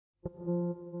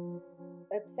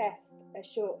Obsessed, a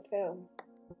short film,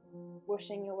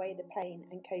 washing away the pain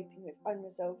and coping with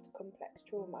unresolved complex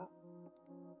trauma.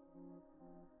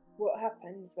 What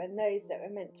happens when those that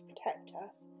were meant to protect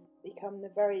us become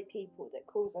the very people that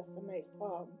cause us the most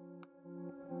harm?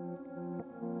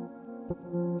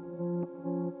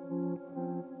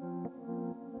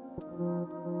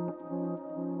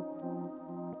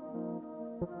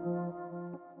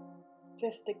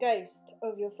 Just a ghost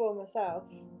of your former self.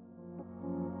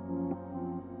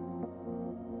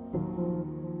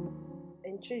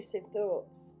 Intrusive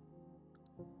thoughts.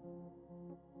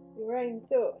 Your own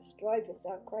thoughts drive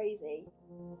yourself crazy.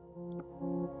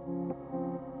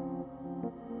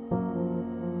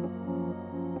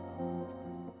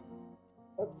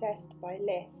 Obsessed by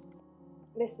lists.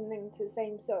 Listening to the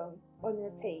same song on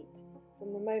repeat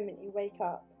from the moment you wake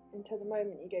up until the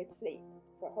moment you go to sleep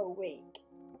for a whole week.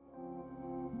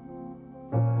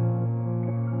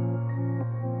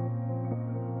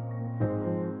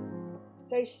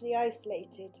 Socially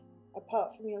isolated,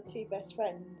 apart from your two best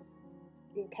friends,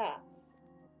 your cats.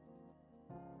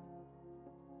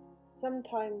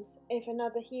 Sometimes, if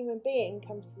another human being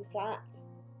comes to the flat,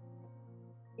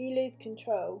 you lose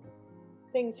control.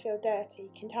 Things feel dirty,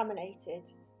 contaminated,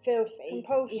 filthy.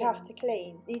 Compulsions. You have to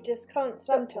clean. You just can't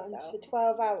stop yourself for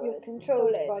 12 hours. You're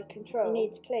controlled by control. You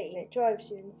need to clean. It drives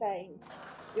you insane.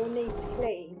 You'll need to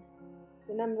clean.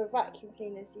 The number of vacuum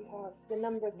cleaners you have, the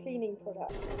number of cleaning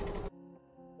products.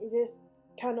 You just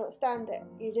cannot stand it.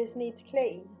 You just need to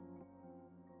clean.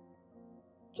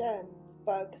 Germs,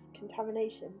 bugs,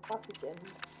 contamination, pathogens.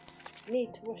 You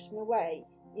need to wash them away.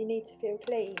 You need to feel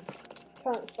clean.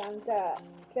 Can't stand dirt,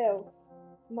 filth,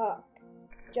 muck,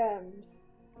 germs.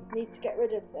 Need to get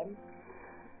rid of them.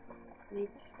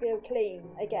 Need to feel clean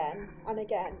again and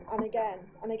again and again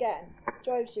and again.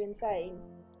 Drives you insane.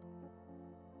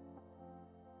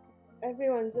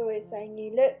 Everyone's always saying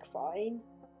you look fine,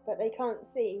 but they can't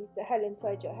see the hell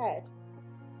inside your head.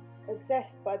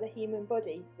 Obsessed by the human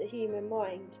body, the human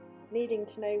mind, needing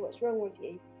to know what's wrong with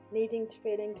you, needing to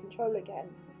feel in control again,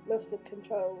 loss of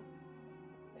control,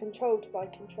 controlled by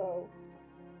control.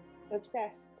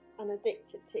 Obsessed and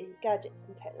addicted to gadgets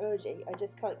and technology. I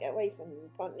just can't get away from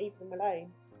them, can't leave them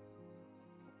alone.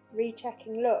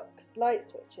 Rechecking locks, light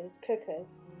switches,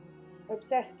 cookers.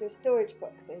 Obsessed with storage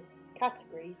boxes,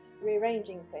 categories,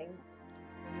 rearranging things.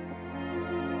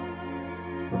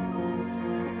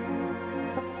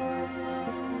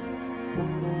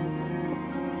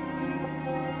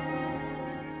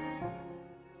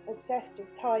 Obsessed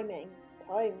with timing,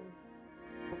 times.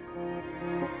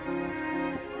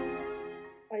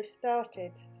 I've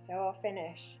started, so I'll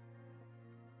finish.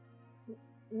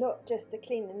 Not just a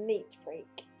clean and neat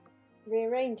freak.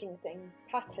 Rearranging things,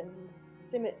 patterns,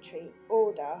 symmetry,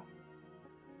 order.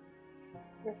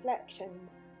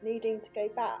 Reflections, needing to go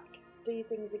back, do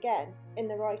things again, in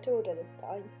the right order this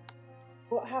time.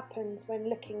 What happens when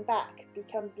looking back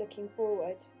becomes looking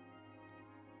forward?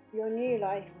 Your new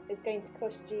life is going to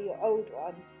cost you your old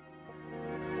one.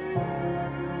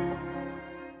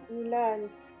 You learn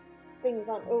things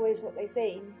aren't always what they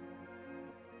seem.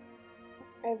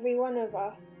 Every one of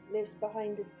us lives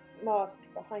behind a mask,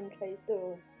 behind closed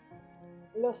doors.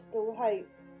 Lost all hope,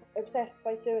 obsessed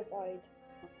by suicide,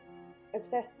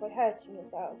 obsessed by hurting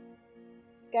yourself,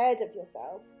 scared of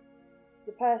yourself.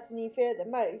 The person you fear the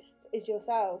most is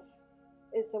yourself.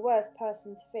 It's the worst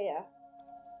person to fear.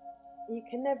 You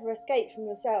can never escape from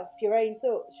yourself, your own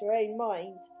thoughts, your own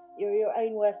mind. You're your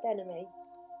own worst enemy.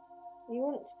 You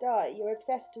want to die. You're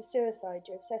obsessed with suicide.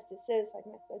 You're obsessed with suicide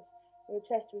methods. You're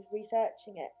obsessed with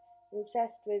researching it. You're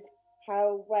obsessed with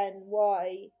how, when,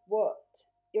 why, what.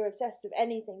 You're obsessed with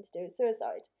anything to do with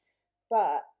suicide.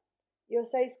 But you're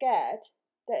so scared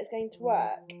that it's going to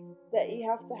work that you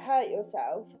have to hurt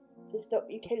yourself to stop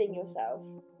you killing yourself.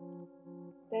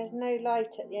 There's no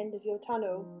light at the end of your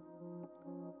tunnel.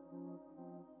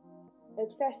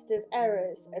 Obsessed with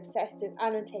errors, obsessed with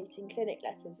annotating clinic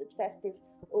letters, obsessed with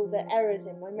all the errors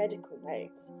in my medical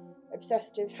notes,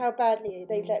 obsessed with how badly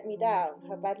they've let me down,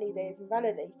 how badly they've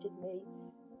invalidated me,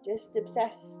 just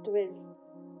obsessed with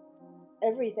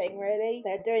everything really.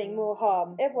 They're doing more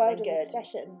harm than good.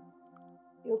 Obsession.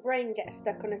 Your brain gets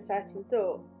stuck on a certain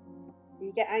thought.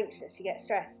 You get anxious, you get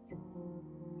stressed.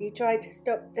 You try to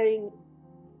stop doing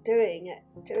it.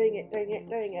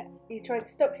 You try to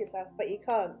stop yourself, but you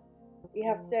can't. You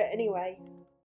have to do it anyway.